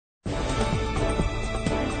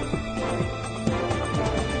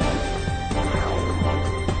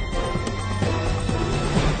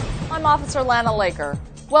I'm Officer Lana Laker.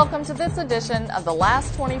 Welcome to this edition of the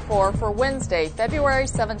Last 24 for Wednesday, February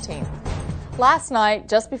 17th. Last night,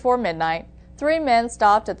 just before midnight, 3 men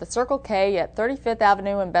stopped at the Circle K at 35th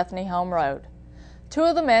Avenue and Bethany Home Rd. 2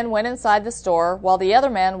 of the men went inside the store while the other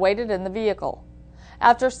man waited in the vehicle.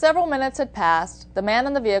 After several minutes had passed, the man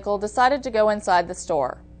in the vehicle decided to go inside the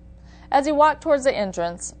store. As he walked towards the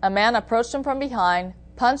entrance, a man approached him from behind,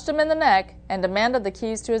 punched him in the neck, and demanded the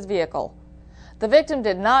keys to his vehicle. The victim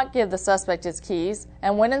did not give the suspect his keys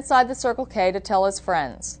and went inside the Circle K to tell his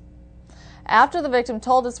friends. After the victim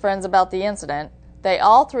told his friends about the incident, they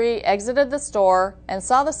all 3 exited the store and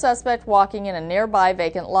saw the suspect walking in a nearby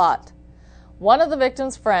vacant lot. One of the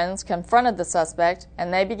victim's friends confronted the suspect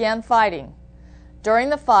and they began fighting. During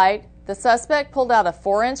the fight, the suspect pulled out a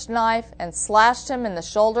 4-inch knife and slashed him in the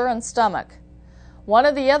shoulder and stomach. One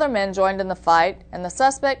of the other men joined in the fight and the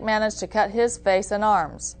suspect managed to cut his face and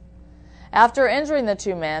arms. After injuring the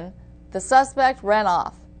 2 men, the suspect ran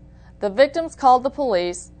off. The victims called the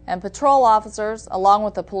police, and patrol officers, along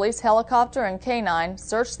with the police helicopter and canine,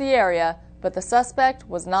 searched the area, but the suspect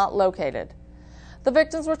was not located. The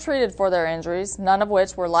victims were treated for their injuries, none of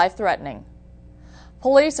which were life-threatening.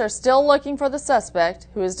 Police are still looking for the suspect,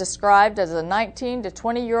 who is described as a 19 to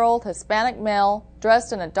 20-year-old Hispanic male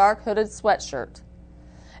dressed in a dark hooded sweatshirt.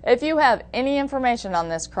 If you have any information on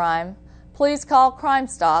this crime, please call Crime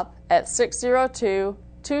Stop at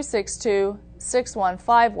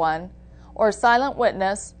 602-262-6151 or Silent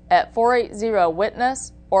Witness at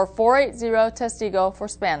 480-WITNESS or 480-TESTIGO for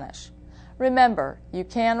Spanish. Remember, you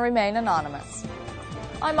can remain anonymous.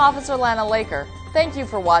 I'm Officer Lana Laker. Thank you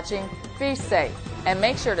for watching. Be safe and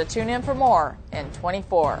make sure to tune in for more in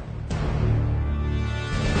 24.